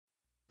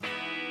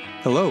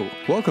Hello,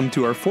 welcome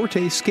to our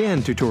FORTE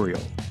Scan tutorial.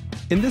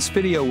 In this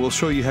video, we'll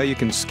show you how you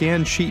can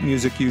scan sheet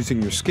music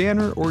using your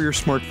scanner or your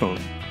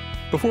smartphone.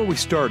 Before we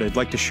start, I'd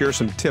like to share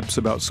some tips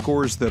about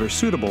scores that are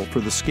suitable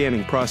for the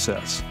scanning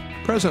process.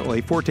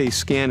 Presently, FORTE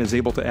Scan is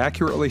able to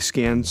accurately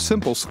scan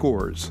simple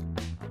scores.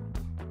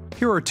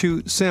 Here are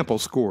two sample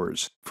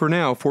scores. For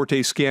now,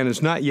 FORTE Scan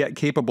is not yet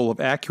capable of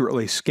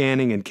accurately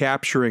scanning and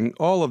capturing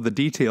all of the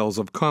details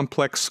of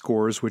complex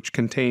scores which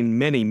contain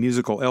many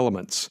musical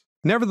elements.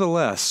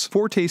 Nevertheless,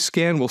 FORTE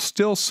Scan will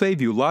still save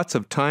you lots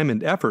of time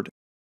and effort.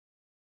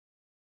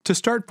 To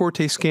start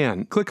FORTE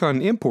Scan, click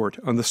on Import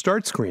on the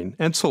Start screen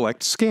and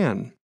select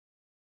Scan.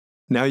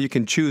 Now you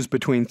can choose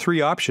between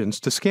three options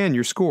to scan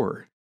your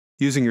score: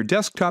 using your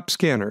desktop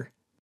scanner,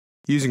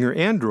 using your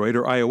Android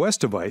or iOS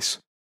device,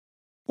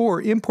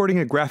 or importing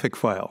a graphic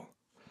file.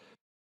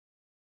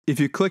 If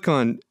you click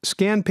on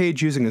Scan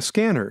Page using a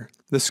scanner,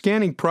 the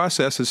scanning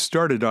process is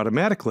started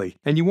automatically,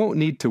 and you won't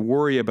need to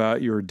worry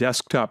about your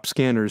desktop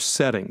scanner's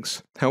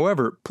settings.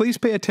 However, please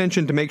pay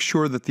attention to make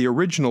sure that the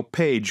original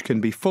page can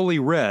be fully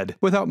read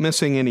without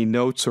missing any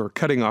notes or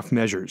cutting off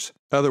measures.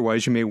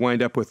 Otherwise, you may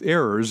wind up with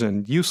errors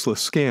and useless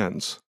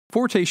scans.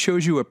 FORTE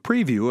shows you a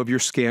preview of your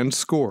scanned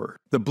score.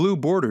 The blue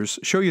borders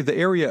show you the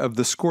area of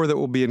the score that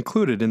will be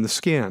included in the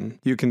scan.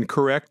 You can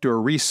correct or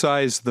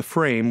resize the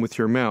frame with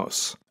your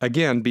mouse.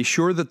 Again, be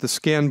sure that the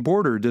scan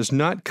border does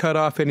not cut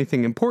off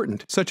anything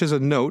important, such as a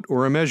note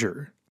or a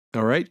measure.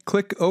 Alright,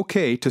 click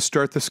OK to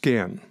start the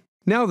scan.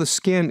 Now the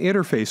scan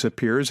interface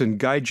appears and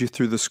guides you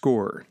through the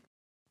score.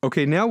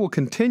 Okay, now we'll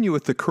continue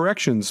with the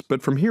corrections,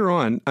 but from here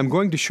on, I'm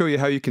going to show you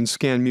how you can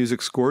scan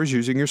music scores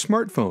using your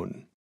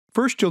smartphone.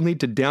 First, you'll need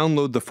to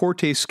download the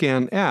FORTE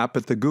Scan app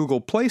at the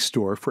Google Play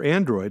Store for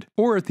Android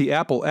or at the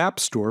Apple App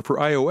Store for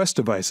iOS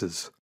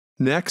devices.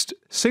 Next,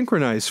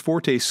 synchronize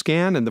FORTE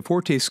Scan and the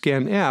FORTE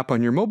Scan app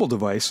on your mobile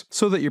device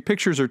so that your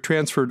pictures are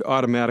transferred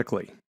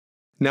automatically.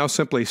 Now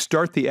simply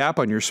start the app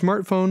on your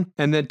smartphone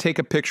and then take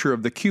a picture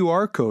of the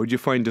QR code you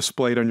find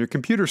displayed on your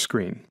computer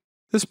screen.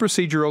 This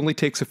procedure only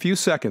takes a few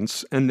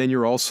seconds and then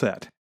you're all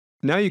set.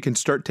 Now you can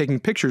start taking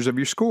pictures of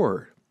your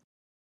score.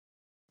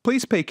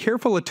 Please pay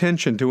careful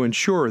attention to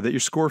ensure that your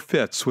score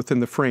fits within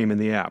the frame in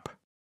the app.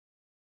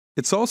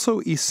 It's also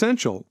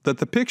essential that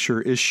the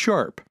picture is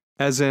sharp,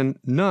 as in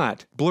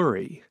not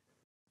blurry.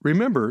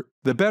 Remember,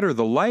 the better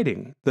the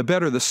lighting, the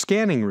better the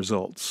scanning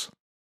results.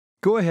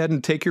 Go ahead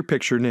and take your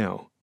picture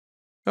now.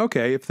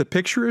 Okay, if the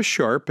picture is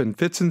sharp and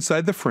fits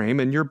inside the frame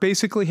and you're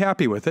basically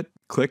happy with it,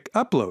 click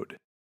Upload.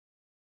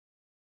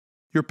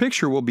 Your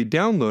picture will be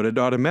downloaded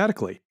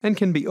automatically and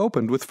can be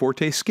opened with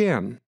FORTE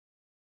Scan.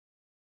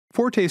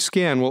 FORTE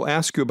Scan will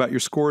ask you about your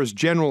score's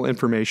general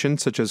information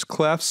such as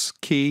clefs,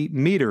 key,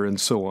 meter, and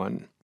so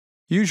on.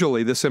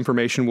 Usually this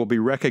information will be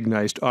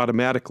recognized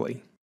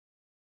automatically.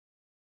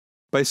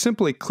 By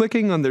simply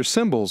clicking on their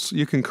symbols,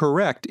 you can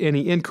correct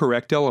any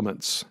incorrect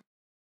elements.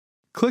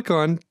 Click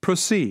on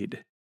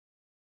Proceed.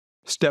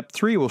 Step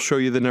 3 will show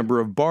you the number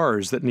of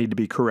bars that need to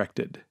be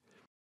corrected.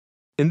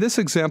 In this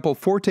example,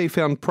 FORTE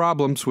found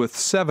problems with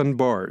 7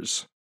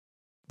 bars.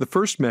 The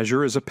first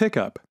measure is a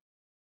pickup.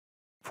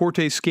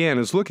 FORTE Scan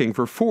is looking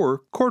for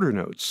 4 quarter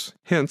notes,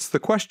 hence the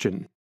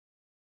question.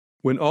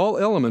 When all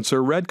elements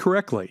are read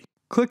correctly,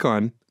 click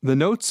on The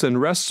Notes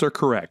and Rests Are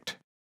Correct.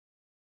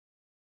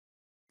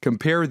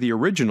 Compare the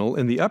original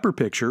in the upper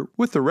picture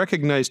with the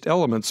recognized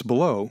elements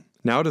below,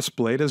 now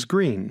displayed as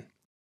green.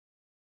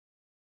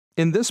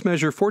 In this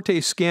measure,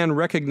 FORTE Scan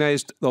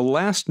recognized the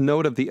last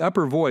note of the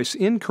upper voice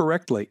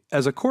incorrectly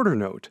as a quarter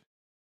note.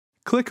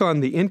 Click on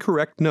the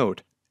incorrect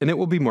note and it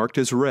will be marked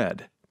as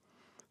red.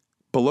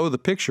 Below the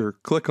picture,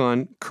 click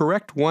on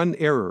Correct One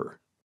Error.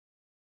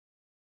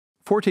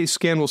 FORTE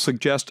Scan will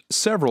suggest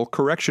several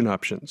correction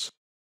options.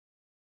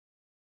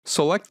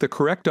 Select the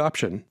correct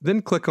option,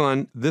 then click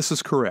on This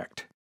is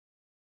correct.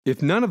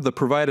 If none of the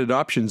provided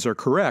options are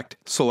correct,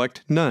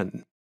 select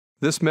None.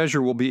 This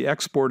measure will be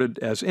exported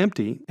as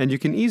empty, and you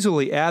can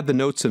easily add the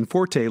notes in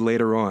FORTE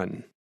later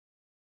on.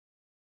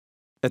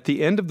 At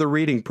the end of the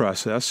reading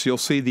process, you'll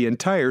see the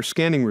entire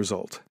scanning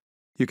result.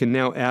 You can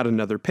now add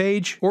another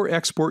page or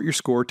export your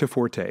score to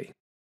FORTE.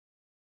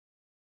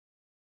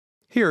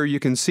 Here you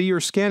can see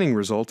your scanning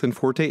result in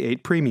FORTE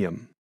 8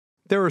 Premium.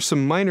 There are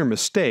some minor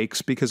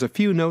mistakes because a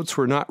few notes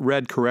were not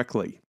read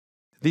correctly.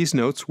 These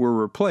notes were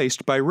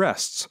replaced by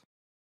rests.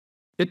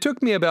 It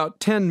took me about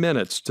 10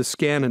 minutes to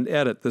scan and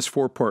edit this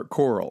 4-part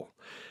choral.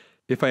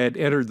 If I had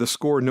entered the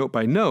score note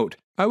by note,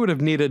 I would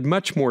have needed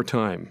much more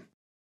time.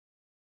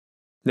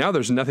 Now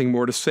there's nothing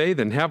more to say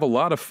than have a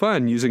lot of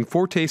fun using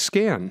FORTE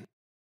Scan.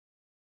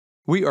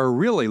 We are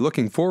really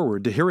looking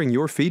forward to hearing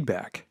your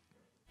feedback.